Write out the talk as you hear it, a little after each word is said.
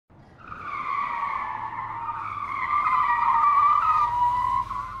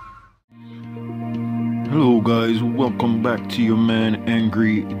Hello guys, welcome back to your man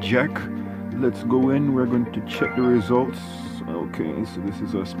Angry Jack. Let's go in, we're going to check the results. Okay, so this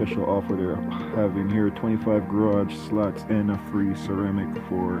is a special offer they're having here, 25 garage slots and a free ceramic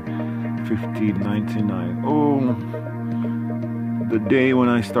for $15.99. Oh, the day when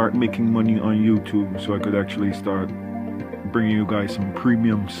I start making money on YouTube so I could actually start bringing you guys some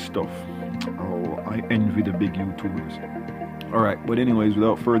premium stuff. Oh, I envy the big YouTubers. Alright, but anyways,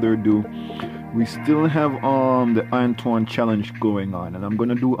 without further ado, we still have the Antoine challenge going on, and I'm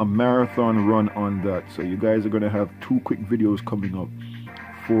gonna do a marathon run on that. So you guys are gonna have two quick videos coming up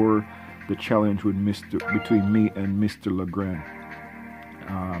for the challenge with between me and Mr. Legrand.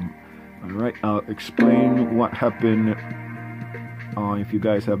 Alright, I'll explain what happened if you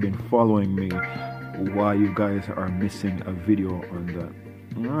guys have been following me, why you guys are missing a video on that.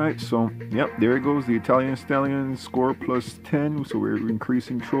 Alright, so yep, there it goes, the Italian Stallions score plus 10, so we're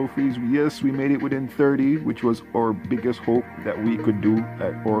increasing trophies. Yes, we made it within 30, which was our biggest hope that we could do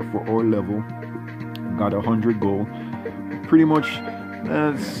for our level. Got 100 gold. Pretty much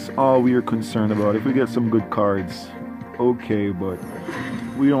that's all we are concerned about. If we get some good cards, okay, but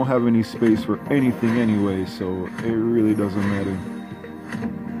we don't have any space for anything anyway, so it really doesn't matter.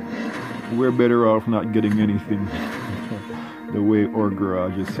 We're better off not getting anything. The way our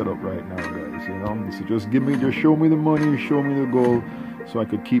garage is set up right now, guys, you know. So just show me the money, show me the gold, so I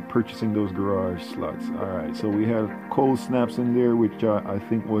could keep purchasing those garage slots. All right, so we have cold snaps in there, which I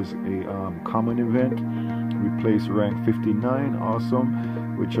think was a common event. We placed rank 59,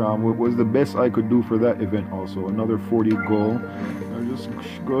 awesome, which was the best I could do for that event. Also another 40 gold. Just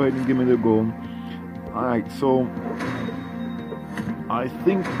go ahead and give me the gold. All right, so I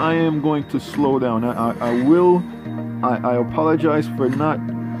think I am going to slow down. I apologize for not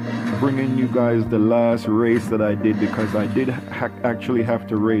bringing you guys the last race that I did, because I did actually have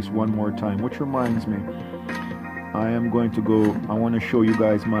to race one more time, which reminds me, I am going to go, I want to show you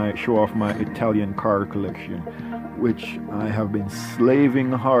guys show off my Italian car collection, which I have been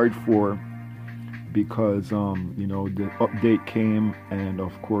slaving hard for, because you know, the update came, and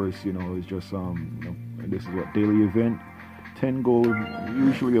of course, you know, it's just you know, this is what daily event, 10 gold,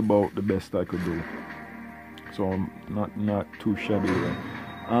 usually about the best I could do. So I'm not too shabby there.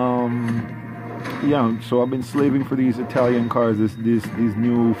 Yeah, so I've been slaving for these Italian cars, these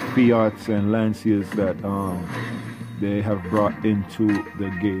new Fiats and Lancias that they have brought into the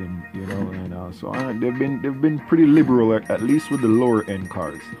game, you know, and so they've been pretty liberal, at least with the lower end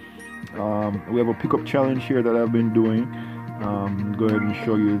cars. We have a pickup challenge here that I've been doing. Go ahead and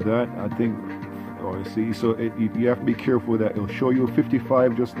show you that. I think. Oh, see, so you have to be careful that it'll show you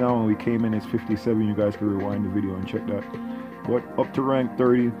 55 just now, and we came in as 57. You guys can rewind the video and check that. But up to rank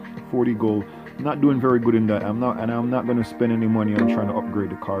 30, 40 gold. Not doing very good in that. I'm not going to spend any money on trying to upgrade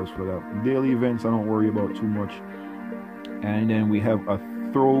the cars for that. Daily events I don't worry about too much. And then we have a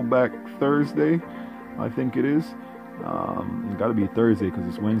throwback Thursday, I think it is. It's got to be Thursday because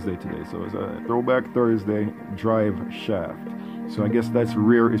it's Wednesday today. So it's a throwback Thursday drive shaft. So I guess that's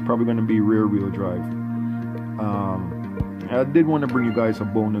rear. It's probably going to be rear wheel drive. I did want to bring you guys a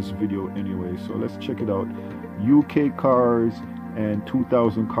bonus video anyway, so let's check it out. UK cars and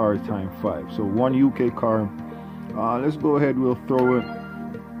 2,000 cars times 5. So one UK car. Let's go ahead. We'll throw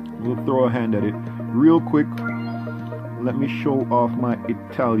a hand at it real quick. Let me show off my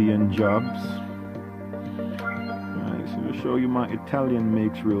Italian jobs. Alright, so to show you my Italian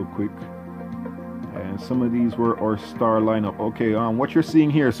makes real quick. And some of these were our star lineup. Okay, what you're seeing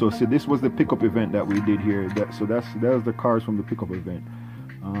here, so see, this was the pickup event that we did here. That was the cars from the pickup event.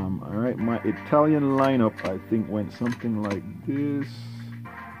 All right, my Italian lineup I think went something like this,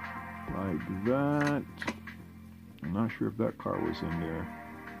 like that. I'm not sure if that car was in there.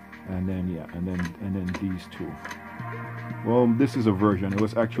 And then yeah, and then these two. Well, this is a version. It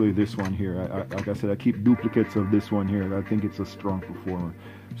was actually this one here. Like I said, I keep duplicates of this one here. I think it's a strong performer.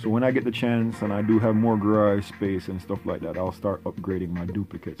 So when I get the chance and I do have more garage space and stuff like that, I'll start upgrading my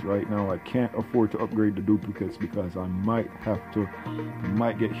duplicates. Right now I can't afford to upgrade the duplicates because I might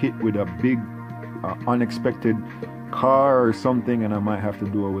get hit with a big unexpected car or something, and I might have to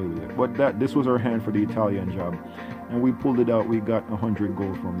do away with it. But this was our hand for the Italian job, and we pulled it out. We got 100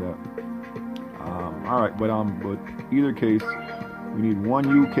 gold from that. All right, but either case, we need one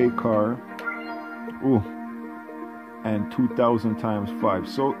UK car. Ooh. And 2,000 times 5.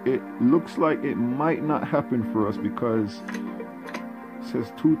 So it looks like it might not happen for us because it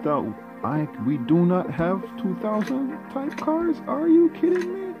says 2,000. We do not have 2,000 type cars. Are you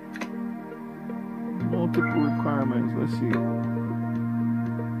kidding me? Multiple requirements. Let's see.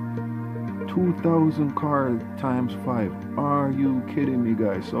 2,000 cars times 5. Are you kidding me,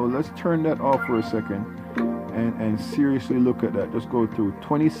 guys? So let's turn that off for a second. and seriously look at that. Just go through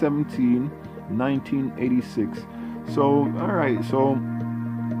 2017, 1986. So all right, so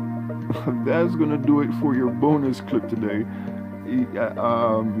that's gonna do it for your bonus clip today. You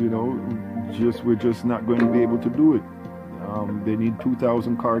know, we're just not going to be able to do it. They need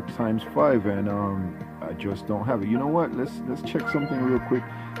 2,000 cards times 5, and I just don't have it. You know what? Let's check something real quick.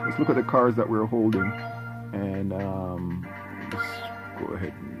 Let's look at the cards that we're holding, and let's go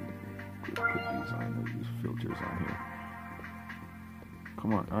ahead and put these on, these filters on here.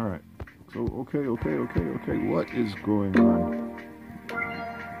 Come on. All right. So okay. What is going on?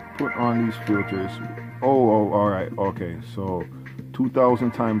 Put on these filters. Oh, all right. Okay. So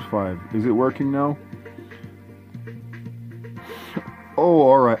 2,000 times 5. Is it working now? Oh,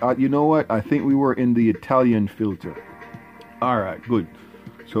 all right. You know what? I think we were in the Italian filter. All right. Good.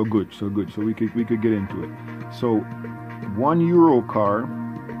 So good. So we could get into it. So €1 car.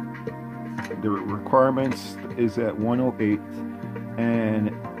 The requirements is at 108 and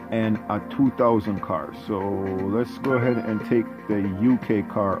a 2,000 car. So let's go ahead and take the UK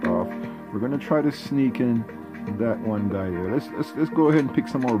car off. We're gonna try to sneak in that one guy there. Let's go ahead and pick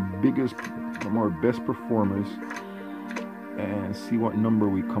some of our best performers and see what number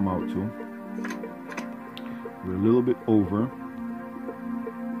we come out to. We're a little bit over.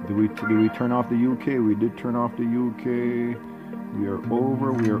 Did we turn off the UK? We did turn off the UK. We are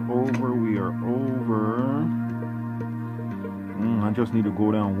over. I just need to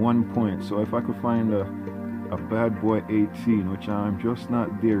go down 1 point. So if I could find a bad boy 18, which I'm just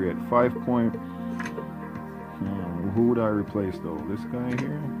not there yet. 5 point. Who would I replace though? This guy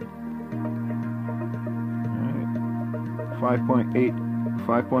here. All right.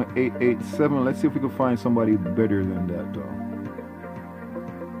 5.887. Let's see if we can find somebody better than that though.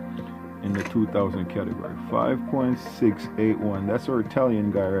 In the 2,000 category. 5.681. That's our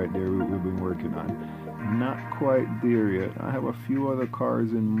Italian guy right there we've been working on. Not quite there yet. I have a few other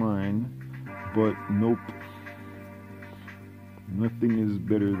cars in mind, but nope. Nothing is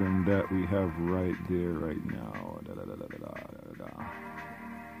better than that we have right there right now.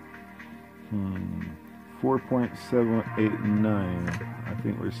 4.789. I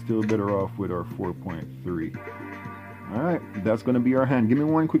think we're still better off with our 4.3. Alright, that's going to be our hand. Give me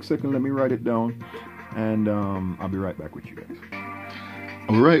 1 quick second. Let me write it down. And I'll be right back with you guys.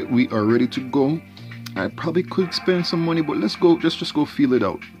 Alright, we are ready to go. I probably could spend some money, but let's go. Just go feel it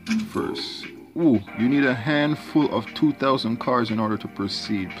out first. Ooh, you need a handful of 2,000 cars in order to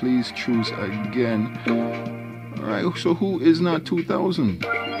proceed. Please choose again. Alright, so who is not 2,000?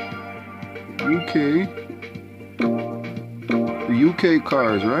 UK. The UK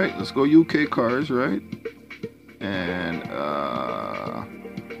cars, right? Let's go UK cars, right? And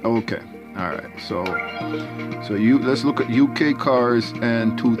okay. Alright, so let's look at UK cars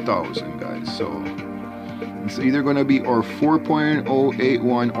and 2,000 guys. So it's either going to be our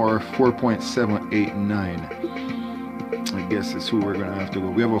 4.081 or 4.789. I guess is who we're going to have to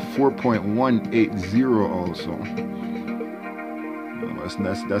go. We have a 4.180 also.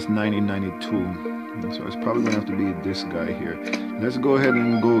 That's 9092. So it's probably going to have to be this guy here. Let's go ahead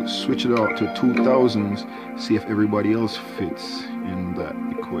and go switch it out to 2000s. See if everybody else fits in that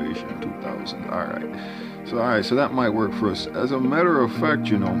equation. 2000. All right. So that might work for us. As a matter of fact,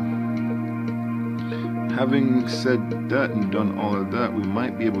 you know, having said that and done all of that, we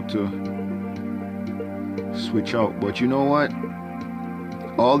might be able to switch out. But you know what?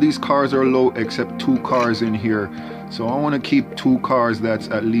 All these cars are low except 2 cars in here. So I want to keep 2 cars that's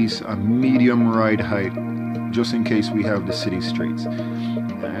at least a medium ride height, just in case we have the city streets.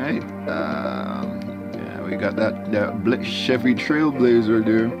 Alright. Yeah, we got that Chevy Trailblazer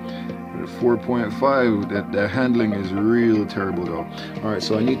there. 4.5. That handling is real terrible though. Alright,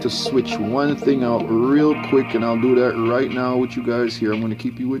 so I need to switch one thing out real quick, and I'll do that right now with you guys here. I'm going to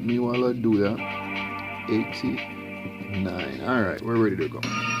keep you with me while I do that. 89. Alright, we're ready to go.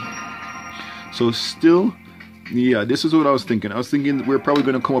 So still, yeah, this is what I was thinking. I was thinking we're probably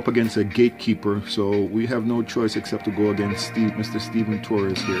going to come up against a gatekeeper, so we have no choice except to go against Mr. Steven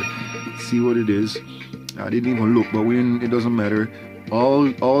Torres here. See what it is. I didn't even look, but it doesn't matter.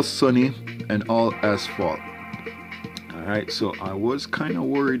 All sunny and all asphalt. Alright, so I was kind of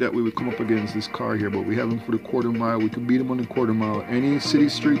worried that we would come up against this car here, but we have him for the quarter mile. We could beat him on the quarter mile. Any city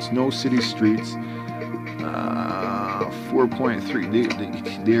streets? No city streets.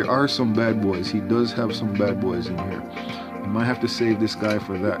 4.3. There are some bad boys. He does have some bad boys in here. I might have to save this guy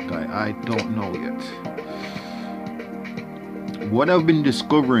for that guy. I don't know yet. What I've been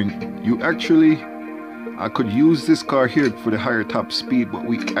discovering, I could use this car here for the higher top speed, but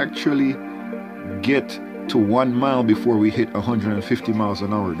we actually get to 1 mile before we hit 150 miles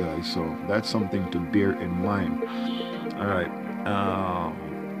an hour, guys. So that's something to bear in mind. All right,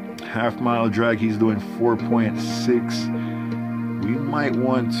 half mile drag, he's doing 4.6. We might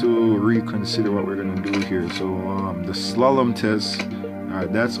want to reconsider what we're gonna do here. So the slalom test, all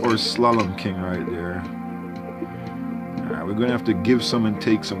right, that's our slalom king right there. All right, we're gonna have to give some and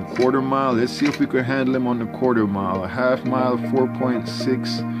take some. Quarter mile, let's see if we can handle him on the quarter mile. Half mile,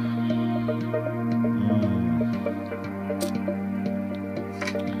 4.6.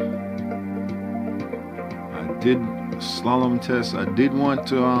 Did slalom test. I did want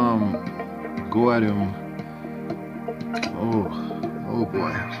to go at him. Oh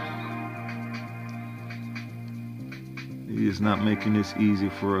boy, he is not making this easy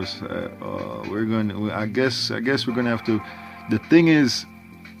for us. We're gonna, I guess we're gonna have to. The thing is,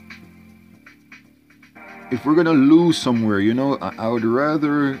 if we're gonna lose somewhere, you know, I would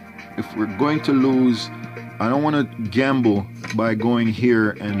rather, if we're going to lose, I don't want to gamble by going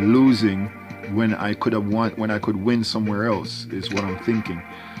here and losing when I could have won, when I could win somewhere else, is what I'm thinking.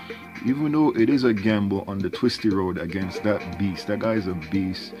 Even though it is a gamble on the twisty road against that beast, that guy is a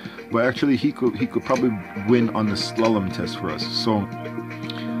beast. But actually, he could probably win on the slalom test for us. So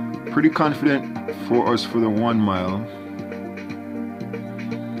pretty confident for us for the 1 mile,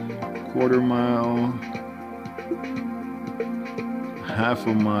 quarter mile, half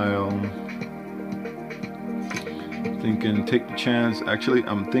a mile. Thinking take the chance. Actually,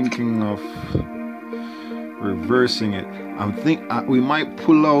 I'm thinking of reversing it. We might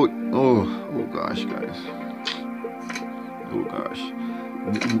pull out. Oh gosh, guys. Oh gosh,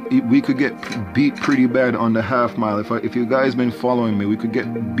 we could get beat pretty bad on the half mile. If you guys been following me, we could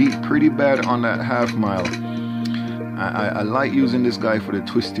get beat pretty bad on that half mile. I like using this guy for the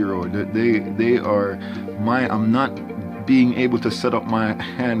twisty road. They are my. I'm not being able to set up my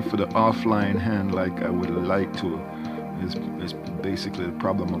hand for the offline hand like I would like to. Is basically the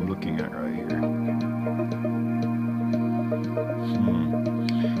problem I'm looking at right here.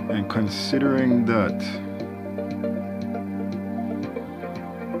 And considering that,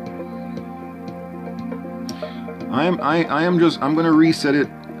 I'm gonna reset it.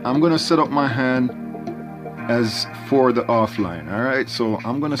 I'm gonna set up my hand as for the offline. All right, so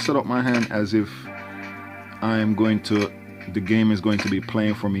I'm gonna set up my hand as if I'm going to, the game is going to be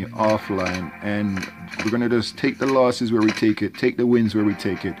playing for me offline, and we're gonna just take the losses where we take it, take the wins where we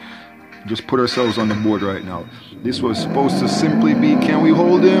take it. Just put ourselves on the board right now. This was supposed to simply be, can we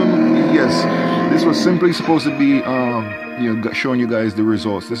hold him? Yes. This was simply supposed to be you know, showing you guys the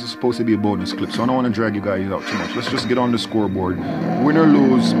results. This is supposed to be a bonus clip, so I don't want to drag you guys out too much. Let's just get on the scoreboard. Win or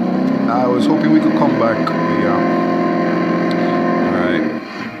lose, I was hoping we could come back. Yeah.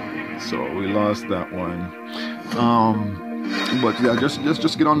 Alright. So we lost that one. But yeah,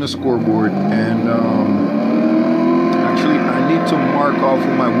 just get on the scoreboard, and actually I need to mark off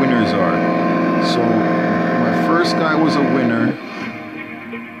who my winners are. So my first guy was a winner.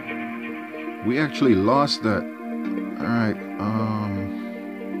 We actually lost that. Alright,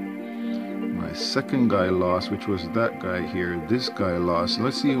 my second guy lost, which was that guy here. This guy lost.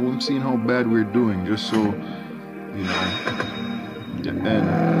 Let's see, I'm seeing how bad we're doing, just so you know. And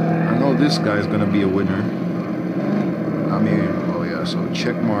I know this guy's gonna be a winner. I mean, oh yeah, so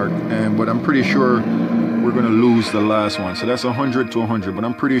check mark. And but I'm pretty sure we're gonna lose the last one. So that's 100 to 100. But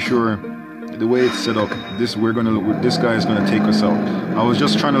I'm pretty sure the way it's set up, this guy is gonna take us out. I was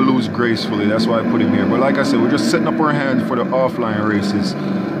just trying to lose gracefully. That's why I put him here. But like I said, we're just setting up our hand for the offline races,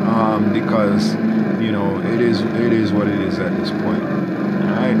 because you know it is what it is at this point.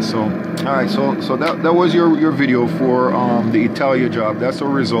 All right, so that was your video for the Italia job. That's our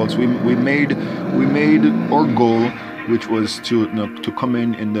results. We made our goal, which was to come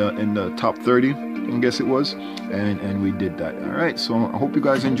in the top 30, I guess it was, and we did that. All right, so I hope you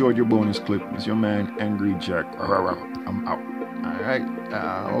guys enjoyed your bonus clip. It's your man Angry Jack. I'm out. All right,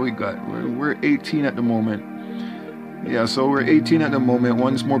 what we got? We're 18 at the moment. Yeah, so we're 18 at the moment.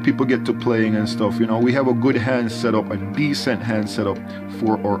 Once more people get to playing and stuff, you know, we have a good hand set up, a decent hand set up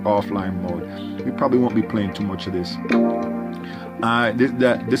for our offline mode. We probably won't be playing too much of this.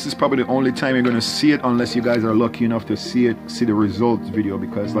 This is probably the only time you're gonna see it, unless you guys are lucky enough to see the results video,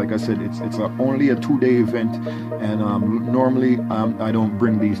 because like I said, it's only a 2-day event, and normally I don't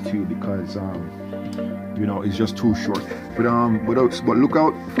bring these to you because you know, it's just too short. But look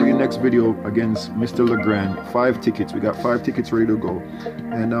out for your next video against Mr. Legrand. 5 tickets. We got 5 tickets ready to go,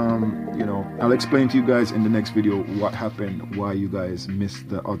 and you know, I'll explain to you guys in the next video what happened, why you guys missed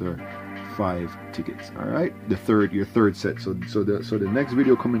the other 5 tickets. All right, your third set. So the next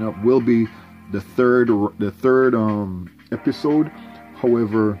video coming up will be the third episode.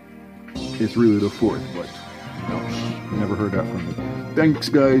 However, it's really the 4th, but no, never heard that from me. Thanks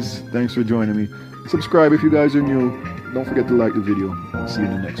guys, thanks for joining me. Subscribe if you guys are new. Don't forget to like the video. See you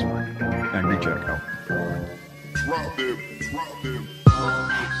in the next one. Angry Jack out.